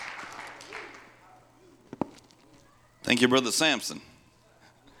Thank you, Brother Sampson.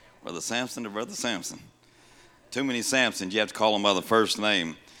 Brother Sampson to Brother Sampson. Too many Sampsons, you have to call them by the first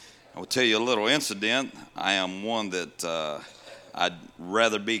name. I will tell you a little incident. I am one that I'd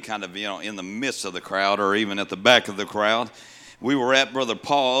rather be kind of, in the midst of the crowd or even at the back of the crowd. We were at Brother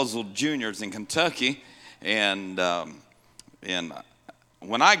Paul Oswald Jr.'s in Kentucky, and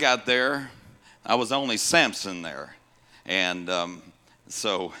when I got there, I was only Sampson there. And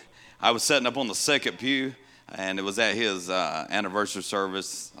so I was sitting up on the second pew, and it was at his anniversary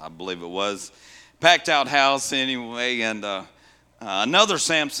service, I believe it was. Packed out house anyway, and another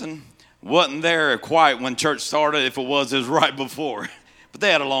Sampson wasn't there quite when church started. If it was right before. But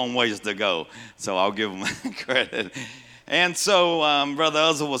they had a long ways to go, so I'll give them credit. And so Brother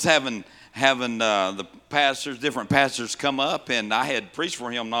Oswald was having the pastors, different pastors come up, and I had preached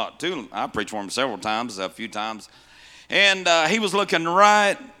for him I preached for him a few times. And he was looking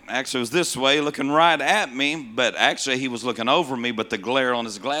actually it was this way, looking right at me, but actually he was looking over me, but the glare on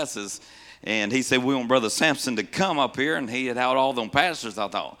his glasses. And he said, we want Brother Sampson to come up here, and he had out all them pastors. I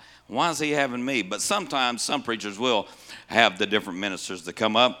thought, why is he having me? But sometimes some preachers will have the different ministers to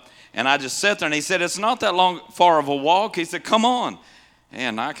come up. And I just sat there, and he said, it's not that far of a walk. He said, come on.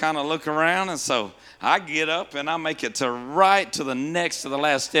 And I kind of look around, and so I get up, and I make it to the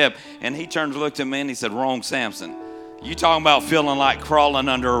last step. And he turned and looked at me, and he said, wrong Sampson. You talking about feeling like crawling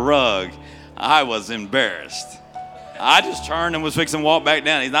under a rug. I was embarrassed. I just turned and was fixing to walk back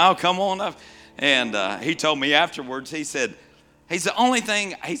down. He said, oh, come on up. And he told me afterwards, he said, the only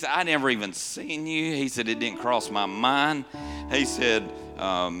thing, I never even seen you. He said, it didn't cross my mind. He said,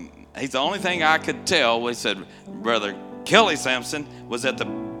 the only thing I could tell, he said, Brother Kelly Sampson was at the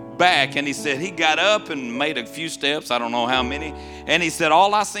back, and he said he got up and made a few steps, I don't know how many, and he said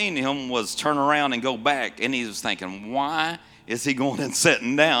all I seen him was turn around and go back, and he was thinking, why is he going and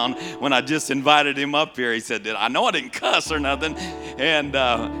sitting down when I just invited him up here? He said, I know I didn't cuss or nothing, and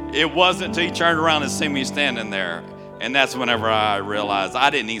it wasn't until he turned around and see me standing there, and that's whenever I realized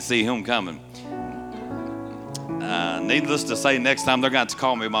I didn't even see him coming. Needless to say, next time they're going to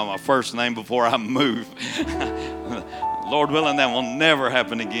call me by my first name before I move. Lord willing, that will never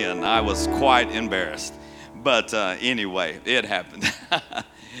happen again. I was quite embarrassed. But anyway, it happened.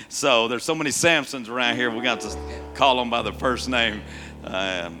 So there's so many Sampsons around here, we got to call them by the first name.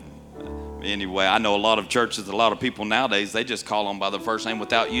 Anyway, I know a lot of churches, a lot of people nowadays, they just call them by the first name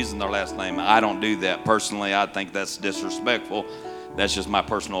without using their last name. I don't do that personally. I think that's disrespectful. That's just my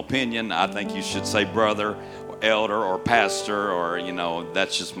personal opinion. I think you should say brother, or elder, or pastor, or,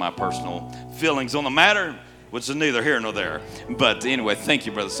 that's just my personal feelings on the matter, which is neither here nor there. But anyway, thank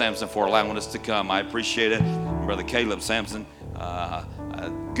you, Brother Sampson, for allowing us to come. I appreciate it. Brother Caleb Sampson,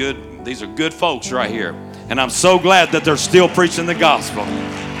 these are good folks right here. And I'm so glad that they're still preaching the gospel.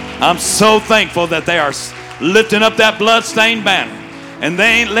 I'm so thankful that they are lifting up that bloodstained banner. And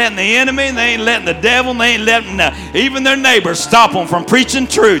they ain't letting the enemy, they ain't letting the devil, they ain't letting even their neighbors stop them from preaching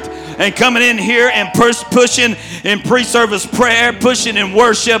truth and coming in here and pushing in pre-service prayer, pushing in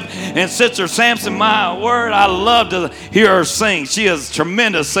worship. And Sister Sampson, my word, I love to hear her sing. She is a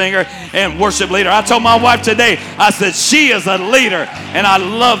tremendous singer and worship leader. I told my wife today, I said, she is a leader, and I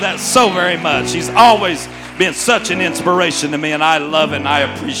love that so very much. She's always been such an inspiration to me, and I love it, and I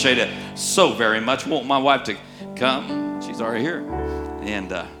appreciate it so very much. Want my wife to come? She's already here.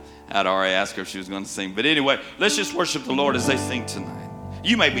 And I'd already asked her if she was going to sing. But anyway, let's just worship the Lord as they sing tonight.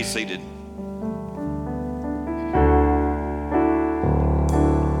 You may be seated.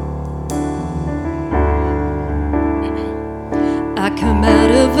 I come out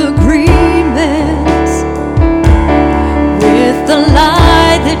of agreement with the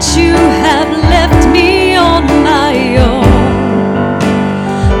lie that you have left me on my own.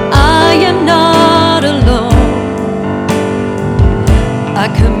 I am not alone. I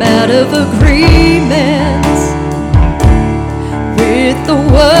come out of agreement with the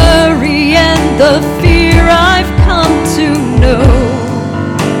worry and the fear I've come to know.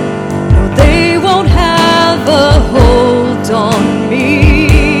 No, they won't have a hold on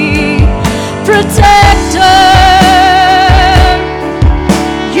me. Protector,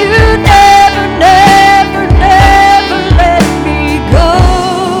 you never, never, never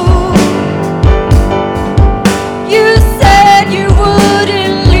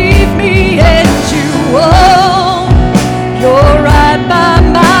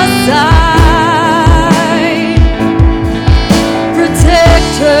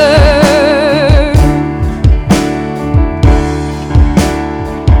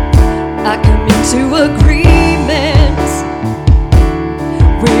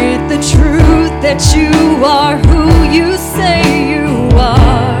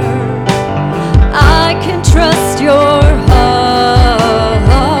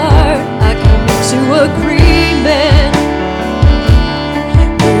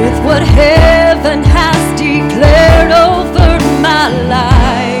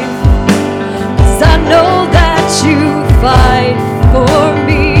life, 'cause I know that you fight for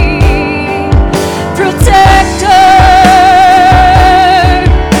me. Protector,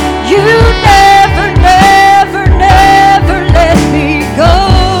 you never, never, never let me go.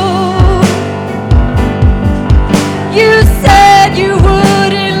 You said you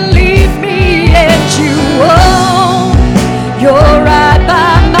wouldn't leave me, and you won't. You're right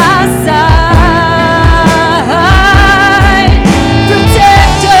by my side.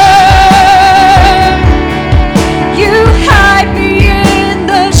 Protector, you hide me in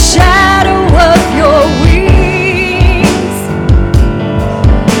the shadow of your wings.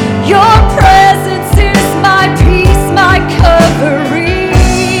 Your presence is my peace, my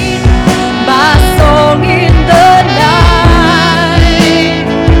covering, my song in the night.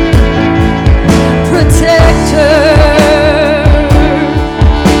 Protector,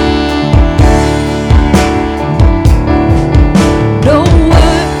 no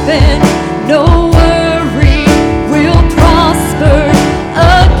weapon, no worry will prosper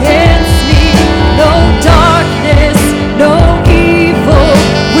against me. No darkness, no evil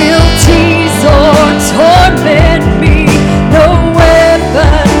will tease or torment me. No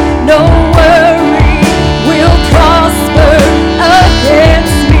weapon, no worry will prosper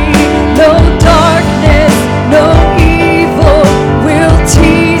against me. No darkness, no evil will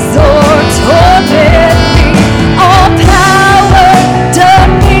tease or torment me. All power,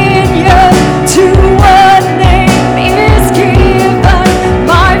 dominion to one name is given.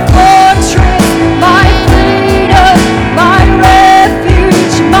 My fortress, my freedom, my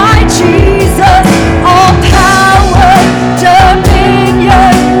refuge, my Jesus. All power,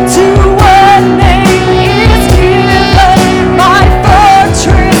 dominion to one name is given. My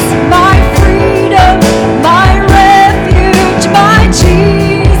fortress, my freedom, my refuge, my Jesus.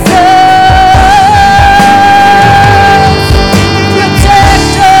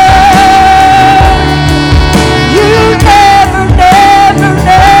 Protector, you never, never,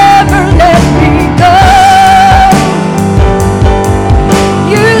 never let me go.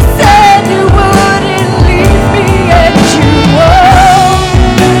 You said you wouldn't leave me, and you won't.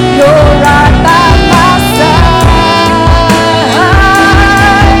 You're right by my side.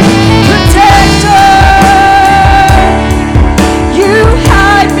 Protector, you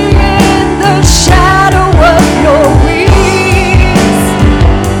hide me in the shadow of your wings.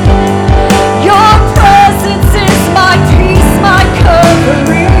 Your presence is my peace, my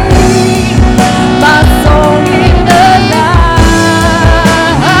covering, my song in the night.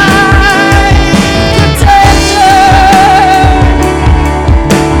 Protector,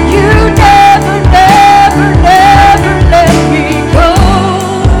 you never, never, never let me go.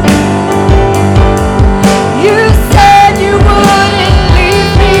 You said you wouldn't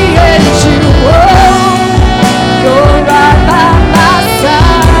leave me, and you won't. You're right by my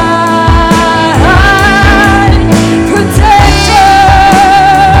side. Protector,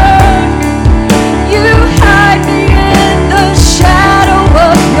 you hide me in the shadow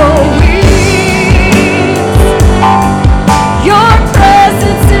of your wings. Your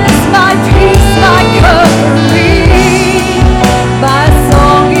presence is my peace, my covering, my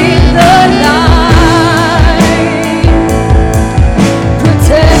song in the night.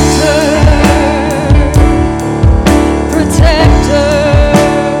 Protector, protector.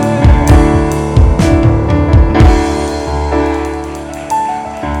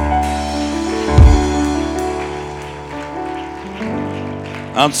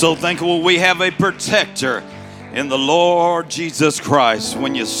 I'm so thankful we have a protector in the Lord Jesus Christ.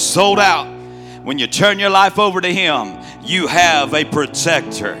 When you sold out, when you turn your life over to Him, you have a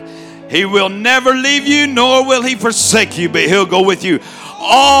protector. He will never leave you, nor will He forsake you, but He'll go with you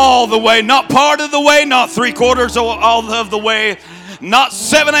all the way. Not part of the way, not 3/4 of the way, not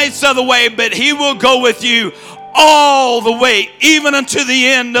 7/8 of the way, but He will go with you all the way, even unto the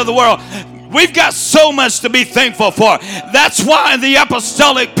end of the world. We've got so much to be thankful for. That's why the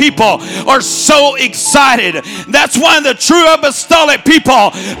apostolic people are so excited. That's why the true apostolic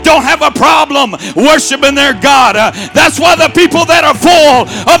people don't have a problem worshiping their God. That's why the people that are full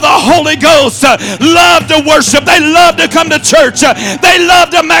of the Holy Ghost love to worship. They love to come to church. They love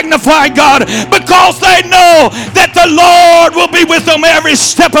to magnify God because they know that the Lord will be with them every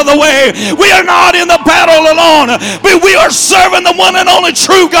step of the way. We are not in the battle alone, but we are serving the one and only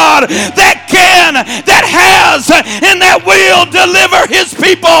true God that can, that has, and that will deliver His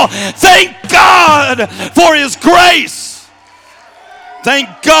people. Thank God for His grace. Thank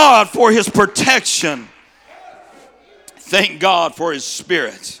God for His protection. Thank God for His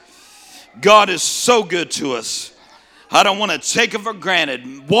Spirit. God is so good to us. I don't want to take it for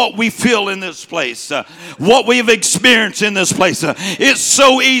granted what we feel in this place, what we've experienced in this place. It's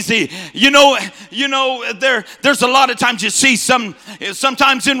so easy. You know, there's a lot of times you see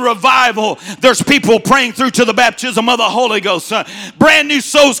sometimes in revival, there's people praying through to the baptism of the Holy Ghost. Brand new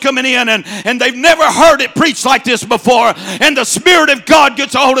souls coming in and they've never heard it preached like this before. And the Spirit of God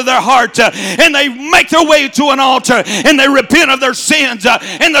gets a hold of their heart and they make their way to an altar and they repent of their sins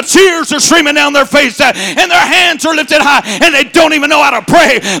and the tears are streaming down their face and their hands are lifted high and they don't even know how to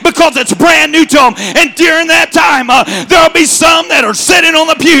pray because it's brand new to them. And during that time there'll be some that are sitting on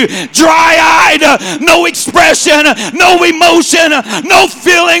the pew dry-eyed, no expression, no emotion, no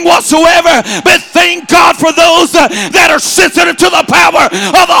feeling whatsoever. But thank God for those that are sensitive to the power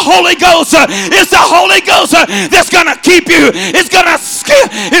of the Holy Ghost. It's the Holy Ghost that's going to keep you. It's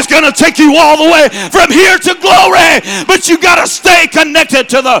going to take you all the way from here to glory. But you got to stay connected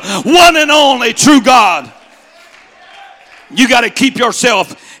to the one and only true God. You got to keep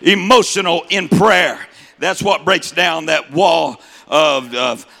yourself emotional in prayer. That's what breaks down that wall of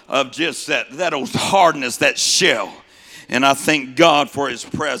just that old hardness, that shell. And I thank God for his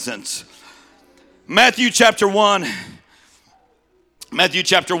presence. Matthew chapter 1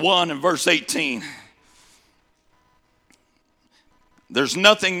 and verse 18. There's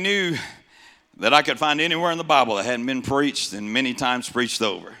nothing new that I could find anywhere in the Bible that hadn't been preached and many times preached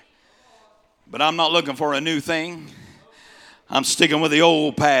over. But I'm not looking for a new thing. I'm sticking with the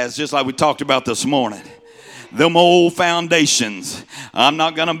old paths, just like we talked about this morning. Them old foundations. I'm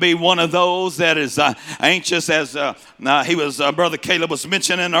not going to be one of those that is anxious as Brother Caleb was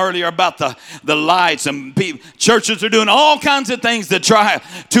mentioning earlier about the lights. And churches are doing all kinds of things to try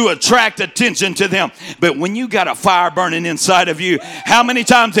to attract attention to them. But when you got a fire burning inside of you, how many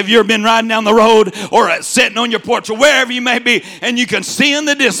times have you ever been riding down the road or sitting on your porch or wherever you may be, and you can see in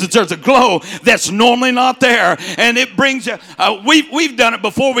the distance there's a glow that's normally not there, and it brings you. We've done it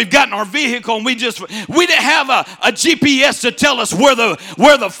before. We've gotten our vehicle and we didn't have a GPS to tell us where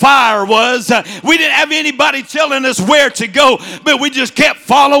the fire was. We didn't have anybody telling us where to go, but we just kept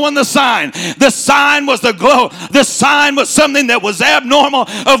following the sign. The sign was the glow. The sign was something that was abnormal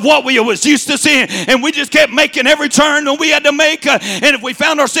of what we was used to seeing, and we just kept making every turn that we had to make. And if we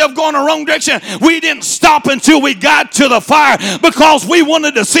found ourselves going the wrong direction, we didn't stop until we got to the fire because we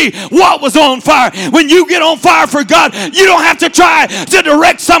wanted to see what was on fire. When you get on fire for God, you don't have to try to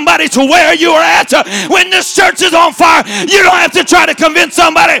direct somebody to where you are at. When this church is on fire, you don't have to try to convince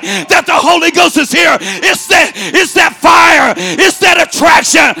somebody that the Holy Ghost is here. It's that fire. It's that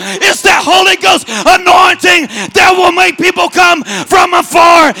attraction. It's that Holy Ghost anointing that will make people come from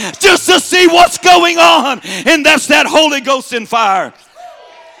afar just to see what's going on. And that's that Holy Ghost in fire.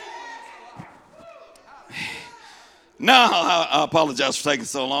 No, I apologize for taking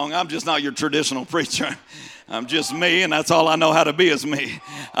so long. I'm just not your traditional preacher. I'm just me, and that's all I know how to be is me.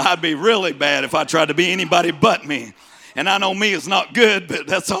 I'd be really bad if I tried to be anybody but me. And I know me is not good, but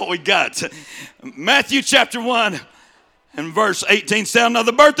that's all we got. Matthew chapter 1 and verse 18 says, now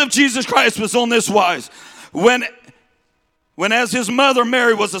the birth of Jesus Christ was on this wise. When as his mother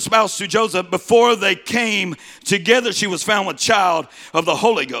Mary was espoused to Joseph, before they came together, she was found with child of the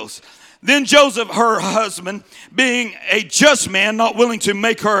Holy Ghost. Then Joseph, her husband, being a just man, not willing to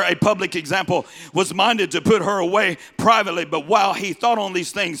make her a public example, was minded to put her away privately. But while he thought on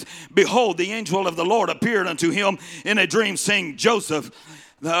these things, behold, the angel of the Lord appeared unto him in a dream, saying, Joseph,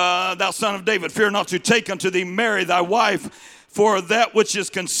 thou son of David, fear not to take unto thee Mary thy wife, for that which is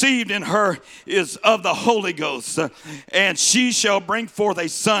conceived in her is of the Holy Ghost. And she shall bring forth a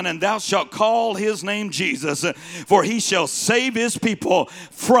son, and thou shalt call his name Jesus, for he shall save his people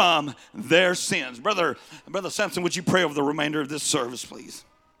from their sins. Brother Sampson, would you pray over the remainder of this service, please?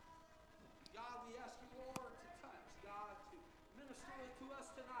 God, we ask you, Lord, to touch, God, to minister to us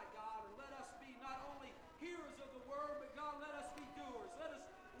tonight, God, and let us be not only hearers of the word, but God, let us be doers. Let us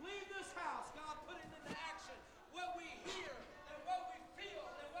leave this house, God, putting into action what we hear and what we feel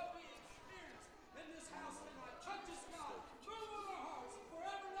and what we experience in this house tonight. Touch us, God. Move in our hearts.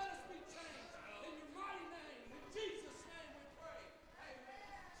 Forever let us be changed. In your mighty name, in Jesus' name we pray.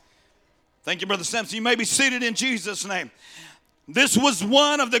 Amen. Thank you, Brother Sampson. You may be seated in Jesus' name. This was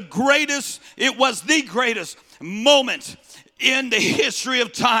one of the greatest, it was the greatest moment in the history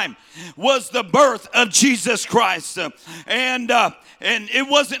of time was the birth of Jesus Christ. And it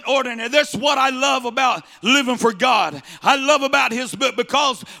wasn't ordinary. That's what I love about living for God. I love about his book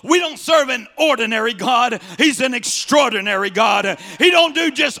because we don't serve an ordinary God. He's an extraordinary God. He don't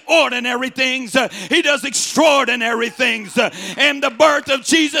do just ordinary things. He does extraordinary things. And the birth of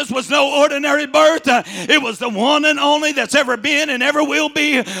Jesus was no ordinary birth. It was the one and only that's ever been and ever will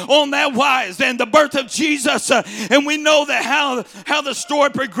be on that wise. And the birth of Jesus, and we know that how the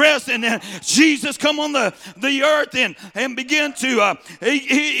story progressed, and Jesus come on the earth and began to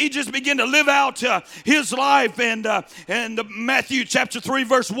he just began to live out his life. And Matthew chapter 3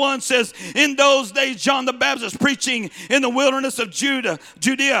 verse 1 says, in those days John the Baptist preaching in the wilderness of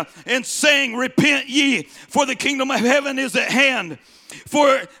Judea and saying, repent ye, for the kingdom of heaven is at hand.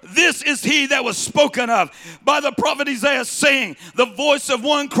 For this is he that was spoken of by the prophet Isaiah, saying, the voice of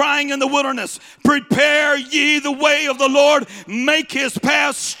one crying in the wilderness, prepare ye the way of the Lord, make his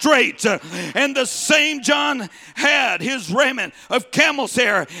path straight. And the same John had his raiment of camel's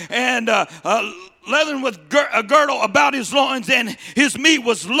hair, and leathern with a girdle about his loins, and his meat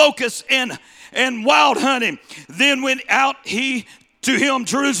was locusts and wild honey. Then went out he to him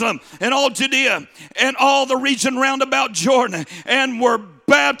Jerusalem and all Judea and all the region round about Jordan, and were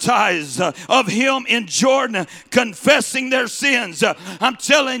baptized of him in Jordan, confessing their sins. I'm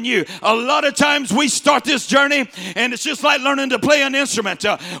telling you, a lot of times we start this journey and it's just like learning to play an instrument.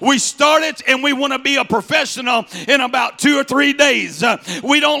 We start it and we want to be a professional in about 2 or 3 days.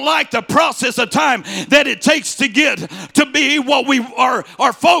 We don't like the process of time that it takes to get to be what we are,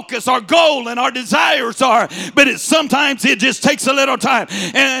 our focus, our goal, and our desires are. But sometimes it just takes a little time.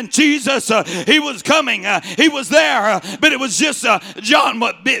 And Jesus, he was coming. He was there. But it was just John.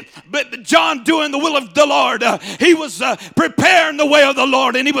 But John doing the will of the Lord. He was preparing the way of the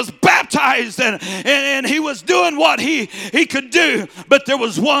Lord, and he was baptized, and he was doing what he could do. But there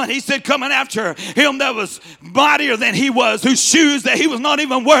was one, he said, coming after him that was mightier than he was, whose shoes that he was not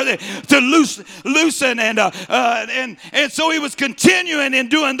even worthy to loosen. And so he was continuing and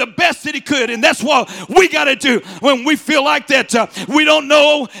doing the best that he could. And that's what we got to do when we feel like that we don't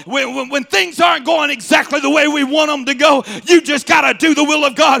know, when things aren't going exactly the way we want them to go. You just got to do the will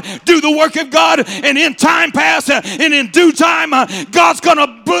of God, do the work of God, and in time pass, and in due time, God's going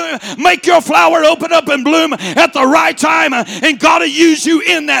to make your flower open up and bloom at the right time, and God will use you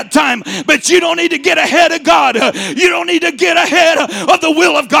in that time. But you don't need to get ahead of God. You don't need to get ahead of the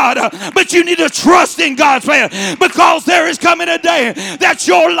will of God, but you need to trust in God's plan, because there is coming a day that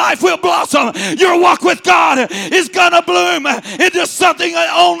your life will blossom. Your walk with God is going to bloom into something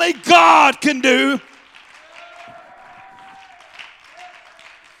that only God can do.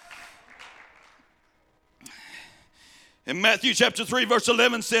 In Matthew chapter 3 verse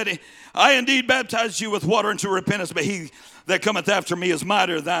 11 said, I indeed baptize you with water unto repentance, but he that cometh after me is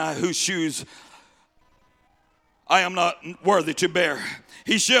mightier than I, whose shoes I am not worthy to bear.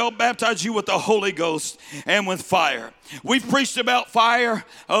 He shall baptize you with the Holy Ghost and with fire. We've preached about fire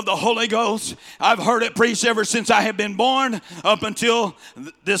of the Holy Ghost. I've heard it preached ever since I have been born up until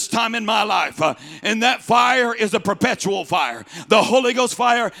this time in my life. And that fire is a perpetual fire. The Holy Ghost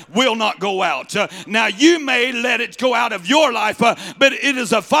fire will not go out. Now you may let it go out of your life, but it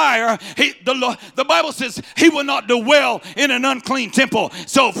is a fire. The Bible says he will not dwell in an unclean temple.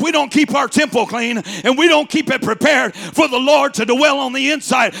 So if we don't keep our temple clean and we don't keep it prepared for the Lord to dwell on the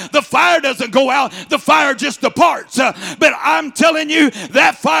inside, the fire doesn't go out. The fire just departs. But I'm telling you,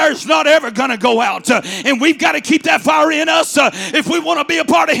 that fire's not ever going to go out. And we've got to keep that fire in us if we want to be a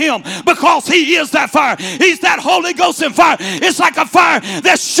part of him, because he is that fire. He's that Holy Ghost and fire. It's like a fire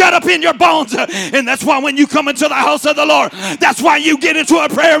that's shut up in your bones. And that's why when you come into the house of the Lord, that's why you get into a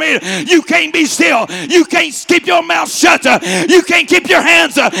prayer meeting. You can't be still. You can't keep your mouth shut. You can't keep your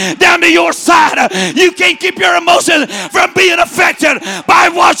hands down to your side. You can't keep your emotions from being affected by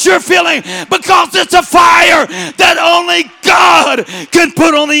what you're feeling, because it's a fire that only God can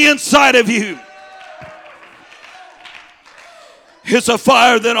put on the inside of you. It's a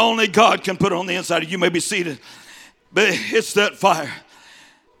fire that only God can put on the inside of you. You may be seated, but it's that fire.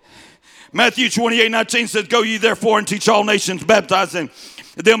 Matthew 28:19 says, go ye therefore and teach all nations, baptizing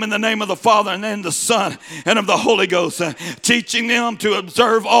them in the name of the Father and in the Son and of the Holy Ghost, teaching them to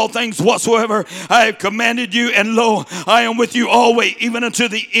observe all things whatsoever I have commanded you, and lo, I am with you always, even unto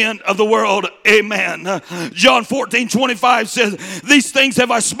the end of the world. Amen. John 14:25 says, these things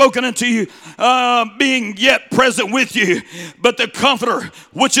have I spoken unto you, being yet present with you. But the Comforter,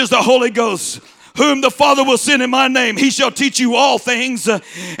 which is the Holy Ghost, whom the Father will send in my name, he shall teach you all things,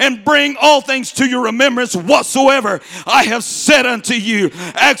 and bring all things to your remembrance whatsoever I have said unto you.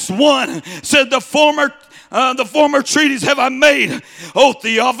 Acts 1 said, the former the former treaties have I made, O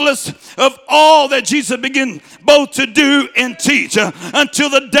Theophilus, of all that Jesus began both to do and teach until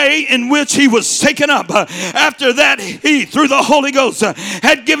the day in which he was taken up. After that, he, through the Holy Ghost,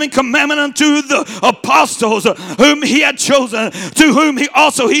 had given commandment unto the apostles whom he had chosen, to whom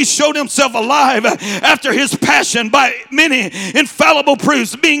he showed himself alive after his passion by many infallible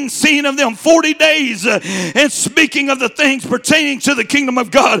proofs, being seen of them 40 days, and speaking of the things pertaining to the kingdom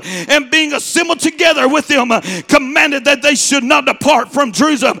of God, and being assembled together with them, commanded that they should not depart from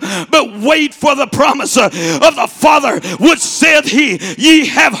Jerusalem, but wait for the promise of the Father, which said he, ye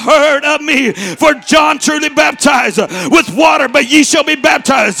have heard of me. For John truly baptized with water, but ye shall be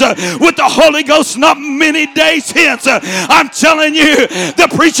baptized with the Holy Ghost not many days hence. I'm telling you,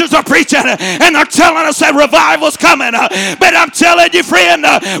 the preachers are preaching and they're telling us that revival's coming. But I'm telling you, friend,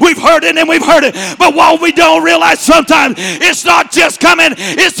 we've heard it and we've heard it. But what we don't realize sometimes, it's not just coming,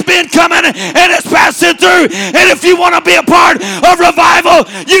 it's been coming and it's passing through. And if you want to be a part of revival,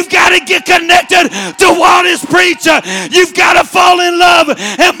 you've got to get connected to what is preached. You've got to fall in love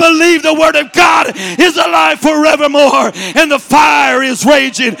and believe the word of God is alive forevermore. And the fire is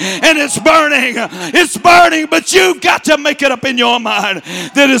raging and it's burning. It's burning, but you've got to make it up in your mind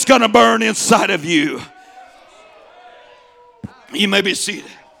that it's going to burn inside of you. You may be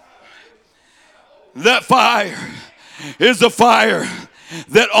seated. That fire is a fire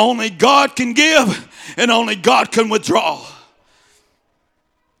that only God can give and only God can withdraw.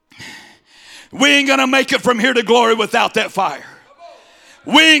 We ain't going to make it from here to glory without that fire.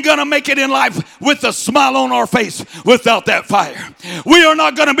 We ain't going to make it in life with a smile on our face without that fire. We are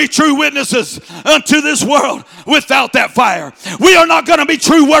not going to be true witnesses unto this world without that fire. We are not going to be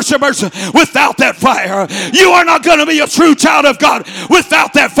true worshipers without that fire. You are not going to be a true child of God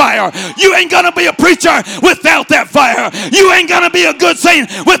without that fire. You ain't going to be a preacher without that fire. You ain't going to be a good saint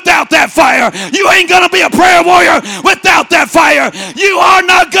without that fire. You ain't going to be a prayer warrior without that fire. You are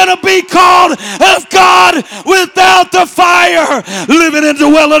not going to be called of God without the fire living in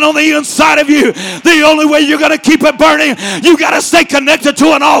dwelling on the inside of you. The only way you're going to keep it burning, you got to stay connected to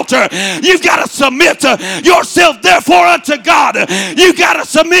an altar. You've got to submit yourself therefore unto God. You got to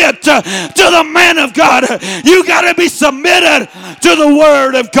submit to the man of God. You got to be submitted to the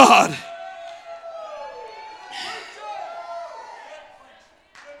word of God.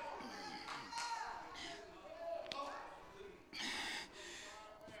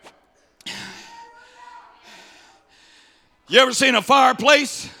 You ever seen a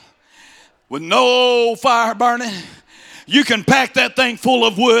fireplace with no fire burning? You can pack that thing full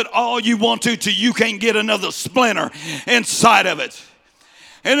of wood all you want to till you can't get another splinter inside of it.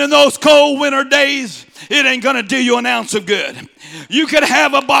 And in those cold winter days, it ain't going to do you an ounce of good. You could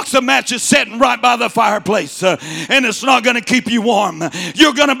have a box of matches sitting right by the fireplace, and it's not going to keep you warm.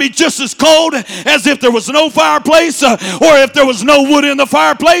 You're going to be just as cold as if there was no fireplace, or if there was no wood in the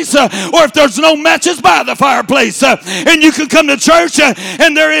fireplace, or if there's no matches by the fireplace. And you can come to church,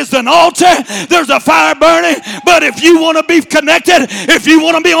 and there is an altar, there's a fire burning, but if you want to be connected, if you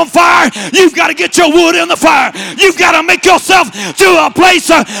want to be on fire, you've got to get your wood in the fire. You've got to make yourself to a place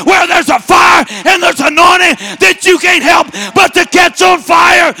where there's a fire and there's anointing that you can't help but to catch on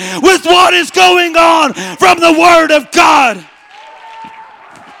fire with what is going on from the word of God.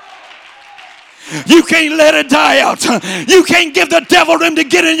 You can't let it die out. You can't give the devil room to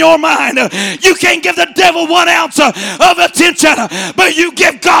get in your mind. You can't give the devil 1 ounce of attention, but you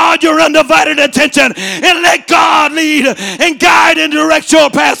give God your undivided attention and let God lead and guide and direct your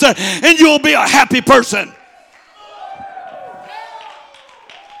path, and you'll be a happy person.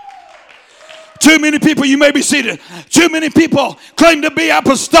 Too many people, you may be seated, too many people claim to be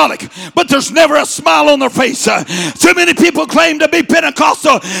apostolic, but there's never a smile on their face. Too many people claim to be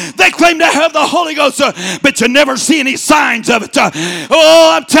Pentecostal. They claim to have the Holy Ghost, but you never see any signs of it.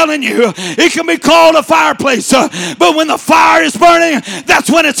 Oh, I'm telling you, it can be called a fireplace, but when the fire is burning, that's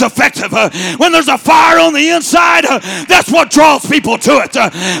when it's effective. When there's a fire on the inside, that's what draws people to it.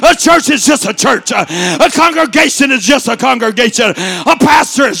 A church is just a church. A congregation is just a congregation. A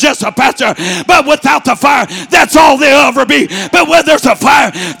pastor is just a pastor. But without the fire, that's all they'll ever be. But where there's a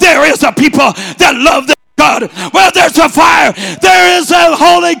fire, there is a people that love their God. Where there's a fire, there is a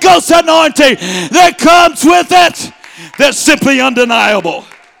Holy Ghost anointing that comes with it that's simply undeniable.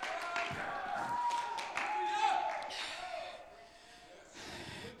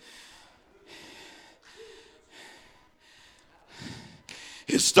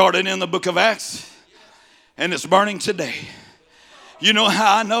 It started in the book of Acts, and it's burning today. You know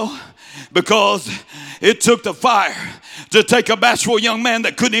how I know? Because it took the fire to take a bashful young man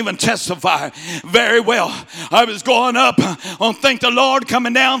that couldn't even testify very well. I was going up on thank the Lord,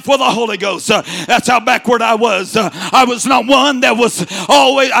 coming down for the Holy Ghost. That's how backward I was. I was not one that was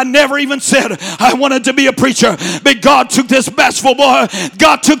always, I never even said I wanted to be a preacher. But God took this bashful boy.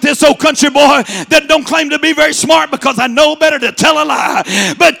 God took this old country boy that don't claim to be very smart, because I know better to tell a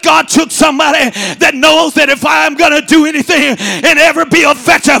lie. But God took somebody that knows that if I am going to do anything and ever be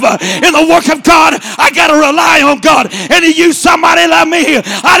effective in the work of God, I got to rely on God. And He used somebody like me.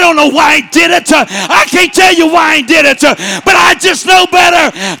 I don't know why He did it. I can't tell you why He did it. But I just know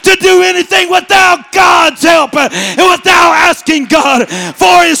better to do anything without God's help and without asking God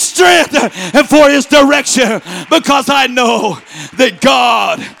for His strength and for His direction, because I know that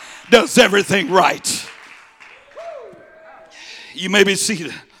God does everything right. You may be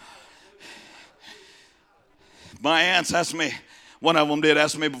seated. My aunts asked me, one of them did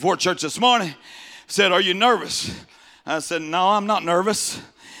ask me before church this morning, said, "Are you nervous?" I said, "No, I'm not nervous,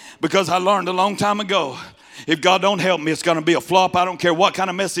 because I learned a long time ago, if God don't help me, it's going to be a flop. I don't care what kind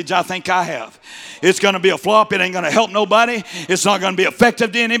of message I think I have. It's going to be a flop. It ain't going to help nobody. It's not going to be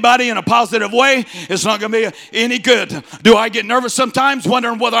effective to anybody in a positive way. It's not going to be any good." Do I get nervous sometimes,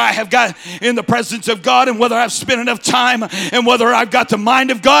 wondering whether I have got in the presence of God and whether I've spent enough time and whether I've got the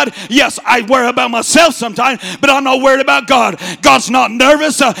mind of God? Yes, I worry about myself sometimes, but I'm not worried about God. God's not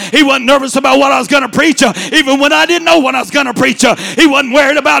nervous. He wasn't nervous about what I was going to preach, even when I didn't know what I was going to preach. He wasn't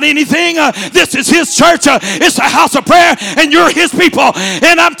worried about anything. This is His church. It's a house of prayer, and you're His people.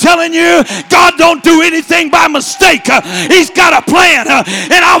 And I'm telling you, God don't do anything by mistake. He's got a plan,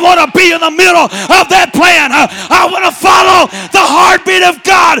 and I want to be in the middle of that plan. I want to follow the heartbeat of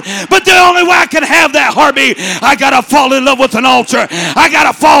God, but the only way I can have that heartbeat, I got to fall in love with an altar. I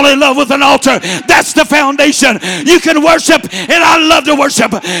got to fall in love with an altar. That's the foundation. You can worship, and I love to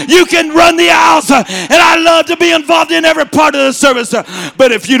worship. You can run the aisles, and I love to be involved in every part of the service.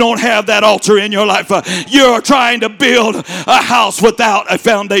 But if you don't have that altar in your life, you're trying to build a house without a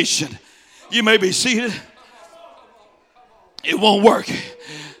foundation. You may be seated. It won't work.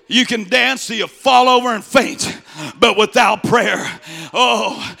 You can dance till you fall over and faint, but without prayer,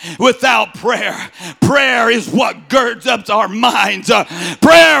 without prayer, prayer is what girds up our minds.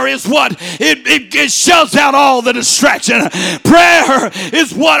 Prayer is what it shoves out all the distraction. Prayer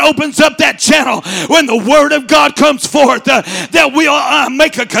is what opens up that channel when the Word of God comes forth, that we'll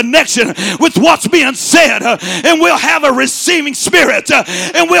make a connection with what's being said, and we'll have a receiving spirit,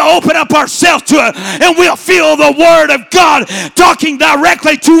 and we'll open up ourselves to it, and we'll feel the Word of God talking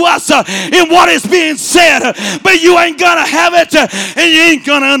directly to us in what is being said. But you ain't gonna have it, and you ain't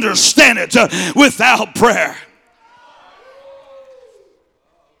gonna understand it without prayer.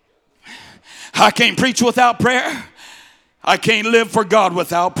 I can't preach without prayer. I can't live for God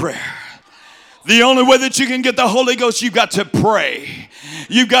without prayer. The only way that you can get the Holy Ghost, you've got to pray.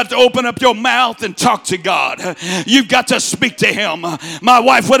 You've got to open up your mouth and talk to God. You've got to speak to Him. My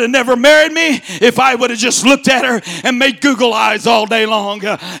wife would have never married me if I would have just looked at her and made Google eyes all day long.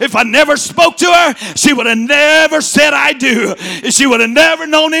 If I never spoke to her, she would have never said I do. She would have never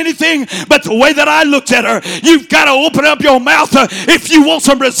known anything but the way that I looked at her. You've got to open up your mouth if you want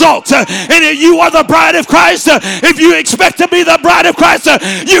some results. And if you are the bride of Christ, if you expect to be the bride of Christ,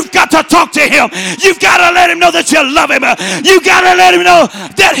 you've got to talk to Him. You've got to let Him know that you love Him. You've got to let Him know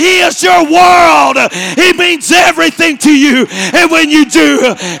that He is your world. He means everything to you. And when you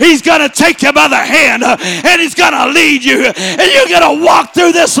do, He's going to take you by the hand, and He's going to lead you. And you're going to walk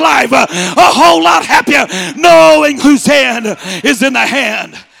through this life a whole lot happier, knowing whose hand is in the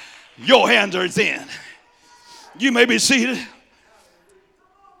hand your hand is in. You may be seated.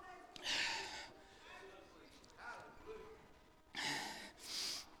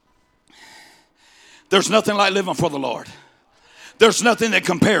 There's nothing like living for the Lord. There's nothing that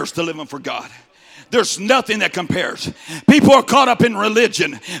compares to living for God. There's nothing that compares. People are caught up in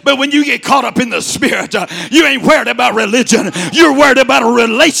religion, but when you get caught up in the Spirit, you ain't worried about religion. You're worried about a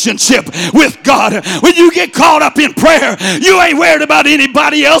relationship with God. When you get caught up in prayer, you ain't worried about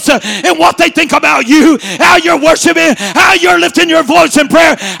anybody else and what they think about you, how you're worshiping, how you're lifting your voice in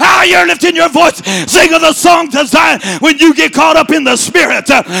prayer, how you're lifting your voice singing the song to Zion. When you get caught up in the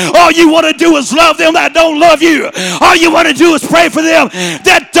Spirit, all you want to do is love them that don't love you. All you want to do is pray for them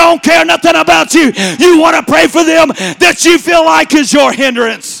that don't care nothing about you. You want to pray for them that you feel like is your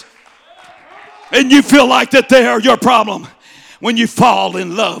hindrance, and you feel like that they are your problem. When you fall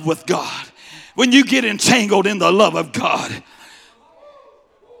in love with God, when you get entangled in the love of God,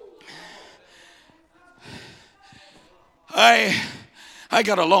 I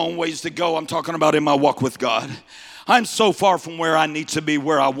got a long ways to go. I'm talking about in my walk with God. I'm so far from where I need to be,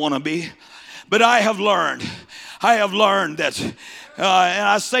 where I want to be. But I have learned I have learned that, and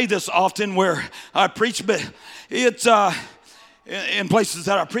I say this often where I preach, but it's in places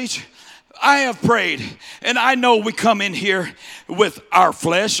that I preach. I have prayed, and I know we come in here with our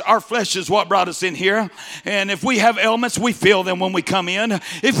flesh. Our flesh is what brought us in here. And if we have ailments, we feel them when we come in.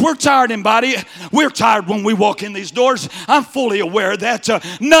 If we're tired in body, we're tired when we walk in these doors. I'm fully aware that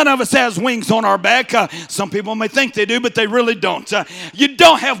none of us has wings on our back. Some people may think they do, but they really don't. You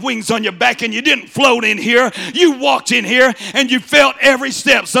don't have wings on your back, and you didn't float in here. You walked in here, and you felt every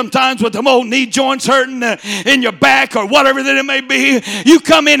step. Sometimes with them old knee joints hurting in your back or whatever that it may be. You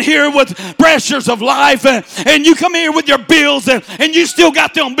come in here with pressures of life, and you come here with your bills, and you still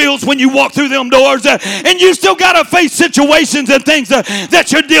got them bills when you walk through them doors, and you still got to face situations and things that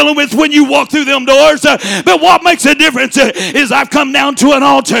you're dealing with when you walk through them doors. But what makes a difference is I've come down to an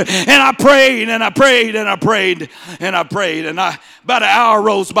altar, and I prayed, and I prayed, and I prayed, and I prayed, and about an hour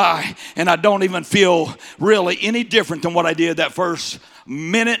rolls by, and I don't even feel really any different than what I did that first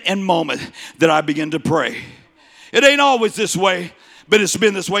minute and moment that I began to pray. It ain't always this way, but it's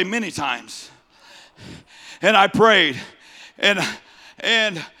been this way many times. And I prayed.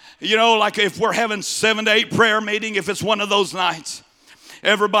 And you know, like if we're having 7 to 8 prayer meeting, if it's one of those nights,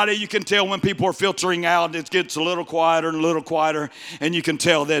 everybody, you can tell when people are filtering out, it gets a little quieter and a little quieter, and you can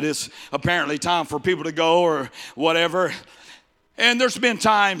tell that it's apparently time for people to go or whatever. And there's been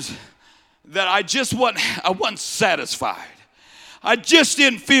times that I wasn't satisfied. I just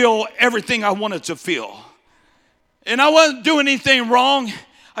didn't feel everything I wanted to feel. And I wasn't doing anything wrong.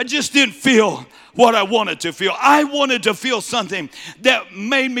 I just didn't feel what I wanted to feel. I wanted to feel something that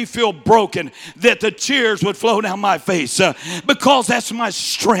made me feel broken, that the tears would flow down my face because that's my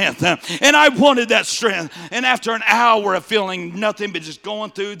strength. And I wanted that strength. And after an hour of feeling nothing but just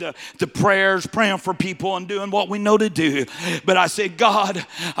going through the prayers, praying for people and doing what we know to do. But I said, God,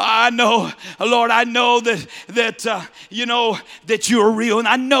 I know, Lord, I know that you know that you are real. And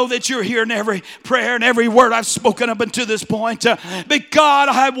I know that you're here in every prayer and every word I've spoken up until this point. But God,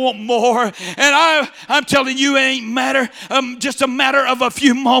 I want more. And I'm telling you, it ain't just a matter of a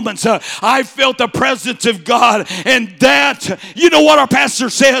few moments. I felt the presence of God, and that, you know what our pastor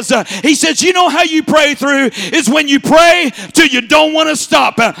says? He says, you know how you pray through is when you pray till you don't want to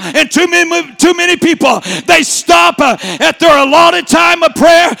stop. And too many people, they stop at their allotted time of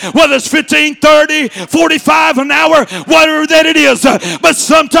prayer, whether it's 15, 30, 45, an hour, whatever that it is. But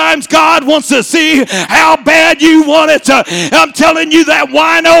sometimes God wants to see how bad you want it. I'm telling you, that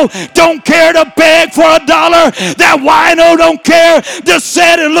wino don't care to beg for $1. That wino don't care to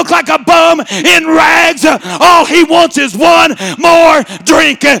sit and look like a bum in rags. All he wants is one more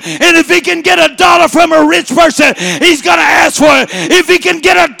drink. And if he can get $1 from a rich person, he's going to ask for it. If he can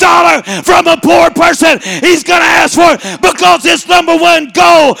get $1 from a poor person, he's going to ask for it, because his number one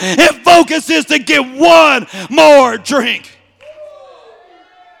goal and focus is to get one more drink.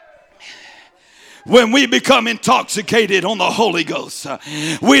 When we become intoxicated on the Holy Ghost,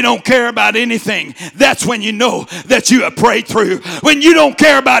 we don't care about anything. That's when you know that you have prayed through. When you don't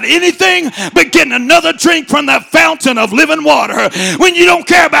care about anything but getting another drink from that fountain of living water. When you don't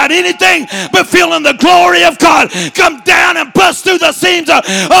care about anything but feeling the glory of God come down and bust through the seams of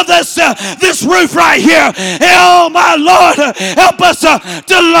this roof right here. Oh my Lord, help us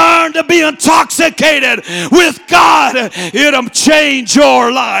to learn to be intoxicated with God. It'll change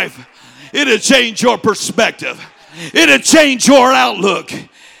your life. It'll change your perspective. It'll change your outlook.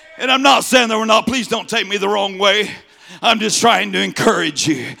 And I'm not saying that we're not. Please don't take me the wrong way. I'm just trying to encourage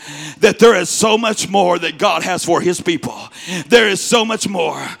you that there is so much more that God has for his people. There is so much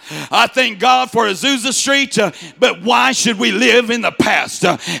more. I thank God for Azusa Street, but why should we live in the past?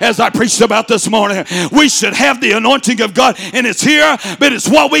 As I preached about this morning, we should have the anointing of God, and it's here, but it's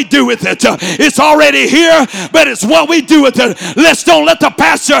what we do with it. It's already here, but it's what we do with it. Let's don't let the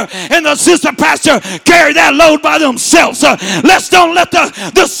pastor and the assistant pastor carry that load by themselves. Let's don't let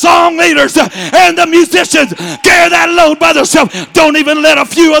the song leaders and the musicians carry that load by themselves. Don't even let a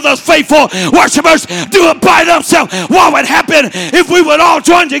few of those faithful worshipers do it by themselves. What would happen if we would all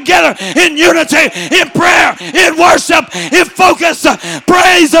join together in unity, in prayer, in worship, in focus,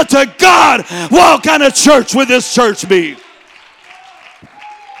 praise unto God? What kind of church would this church be?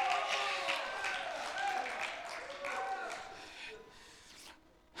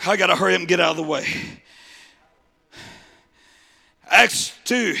 I got to hurry up and get out of the way. Acts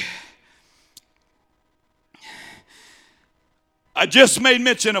 2. I just made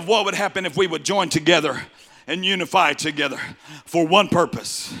mention of what would happen if we would join together and unify together for one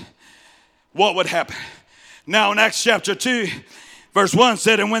purpose. What would happen? Now in Acts chapter 2, verse 1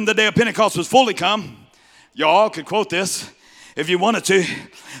 said, and when the day of Pentecost was fully come, y'all could quote this if you wanted to,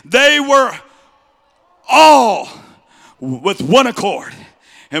 they were all with one accord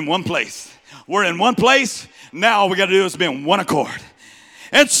in one place. We're in one place. Now all we got to do is be in one accord.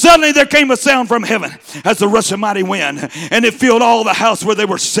 And suddenly there came a sound from heaven as the rush of mighty wind, and it filled all the house where they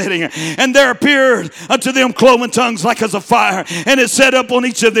were sitting. And there appeared unto them cloven tongues like as a fire, and it set up on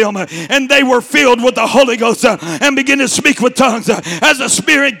each of them. And they were filled with the Holy Ghost and began to speak with tongues as the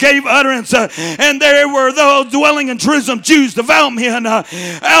Spirit gave utterance. And there were those dwelling in Jerusalem, Jews, devout men,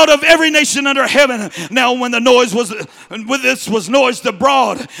 out of every nation under heaven. Now when the noise was, with this was noised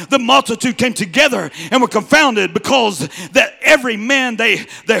abroad, the multitude came together and were confounded, because that every man they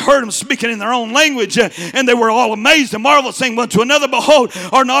heard them speaking in their own language, and they were all amazed and marveled, saying one to another, Behold,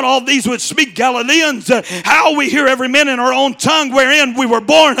 are not all these which speak Galileans? How we hear every man in our own tongue wherein we were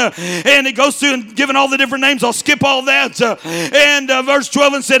born. And it goes through and giving all the different names. I'll skip all that. And verse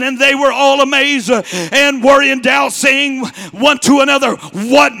 12 and said, and they were all amazed and were in doubt, saying one to another,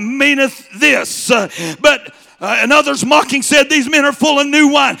 What meaneth this? And others mocking said, These men are full of new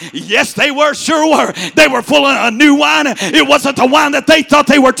wine. Yes, they were, sure were. They were full of new wine. It wasn't the wine that they thought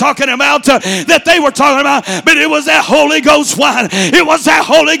they were talking about, but it was that Holy Ghost wine. It was that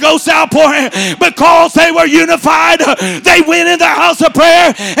Holy Ghost outpouring. Because they were unified, they went in the house of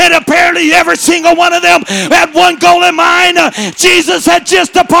prayer, and apparently every single one of them had one goal in mind. Jesus had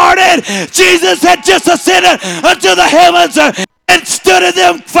just departed. Jesus had just ascended unto the heavens. Instead of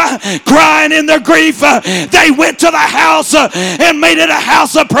them crying in their grief, they went to the house and made it a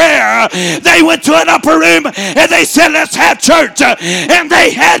house of prayer. They went to an upper room and they said, let's have church. And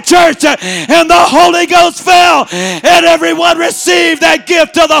they had church, and the Holy Ghost fell, and everyone received that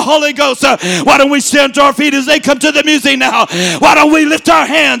gift of the Holy Ghost. Why don't we stand to our feet as they come to the music now? Why don't we lift our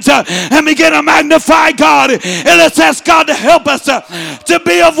hands and begin to magnify God, and let's ask God to help us to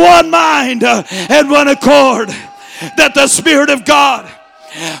be of one mind and one accord, that the Spirit of God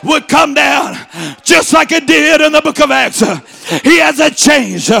would come down just like it did in the book of Acts. He hasn't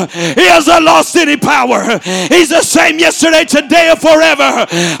changed. He hasn't lost any power. He's the same yesterday, today, and forever.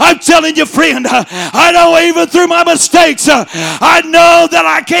 I'm telling you, friend, I know even through my mistakes, I know that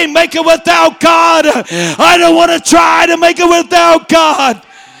I can't make it without God. I don't want to try to make it without God.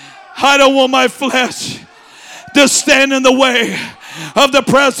 I don't want my flesh to stand in the way of the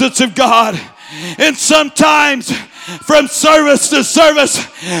presence of God. And sometimes from service to service,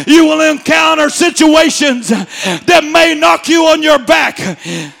 you will encounter situations that may knock you on your back.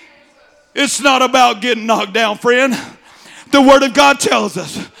 It's not about getting knocked down, friend. The Word of God tells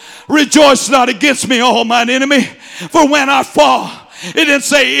us, rejoice not against me, O mine enemy, for when I fall, it didn't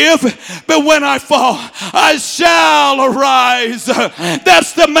say if, but when I fall, I shall arise.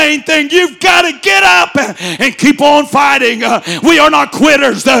 That's the main thing. You've got to get up and keep on fighting. We are not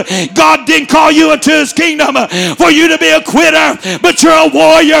quitters. God didn't call you into His kingdom for you to be a quitter, but you're a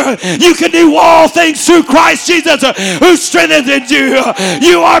warrior. You can do all things through Christ Jesus who strengthens you.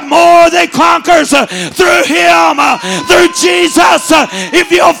 You are more than conquerors through Him, through Jesus.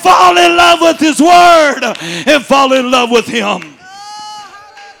 If you'll fall in love with His Word and fall in love with Him.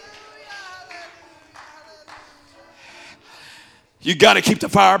 You got to keep the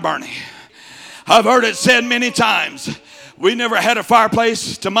fire burning. I've heard it said many times. We never had a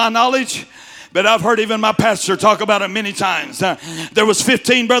fireplace, to my knowledge, but I've heard even my pastor talk about it many times. There was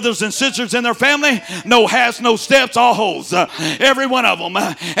 15 brothers and sisters in their family. No hats, no steps, all holes. Every one of them.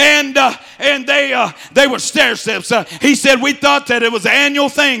 And they were stair steps. He said we thought that it was an annual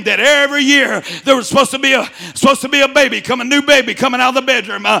thing, that every year there was supposed to be a baby, a new baby coming out of the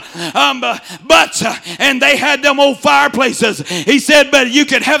bedroom. And they had them old fireplaces. He said, but you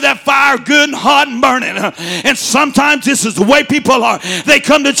could have that fire good and hot and burning. And sometimes this is the way people are. They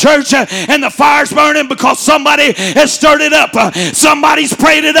come to church and the fire's burning because somebody has stirred it up. Somebody's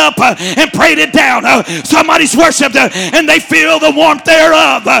prayed it up and prayed it down. Somebody's worshiped and they feel the warmth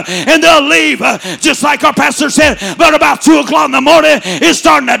thereof, and they'll leave, just like our pastor said. But about 2 o'clock in the morning, it's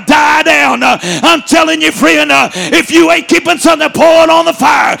starting to die down. I'm telling you, friend, if you ain't keeping something pouring on the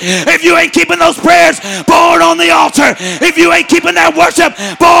fire, if you ain't keeping those prayers poured on the altar, if you ain't keeping that worship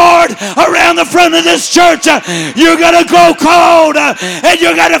poured around the front of this church, you're gonna go cold, and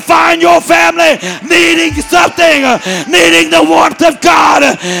you're gonna find your family needing something, needing the warmth of God,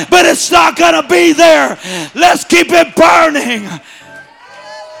 but it's not going to be there. Let's keep it burning.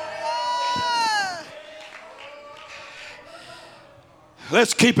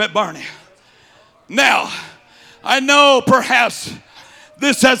 Let's keep it burning. Now, I know perhaps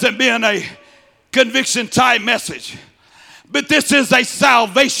this hasn't been a conviction type message, but this is a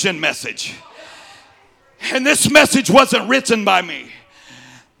salvation message. And this message wasn't written by me.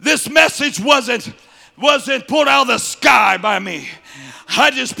 This message wasn't pulled out of the sky by me. I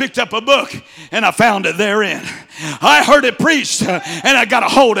just picked up a book and I found it therein. I heard it preached and I got a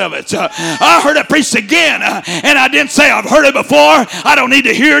hold of it. I heard it preached again and I didn't say I've heard it before. I don't need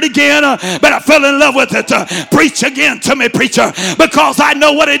to hear it again, but I fell in love with it. Preach again to me, preacher, because I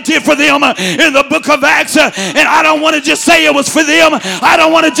know what it did for them in the book of Acts, and I don't want to just say it was for them. I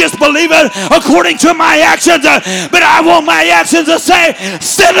don't want to just believe it according to my actions, but I want my actions to say,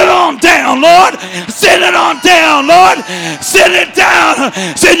 send it on down, Lord. Send it on down, Lord. Send it down.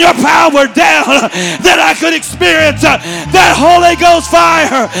 Send your power down that I could experience that Holy Ghost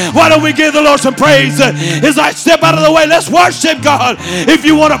fire. Why don't we give the Lord some praise as I step out of the way? Let's worship God. If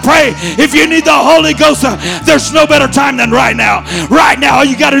you want to pray, if you need the Holy Ghost, there's no better time than right now. Right now, all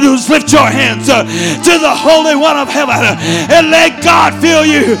you got to do is lift your hands to the Holy One of Heaven and let God fill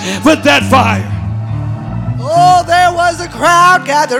you with that fire. Oh, there was a crowd gathered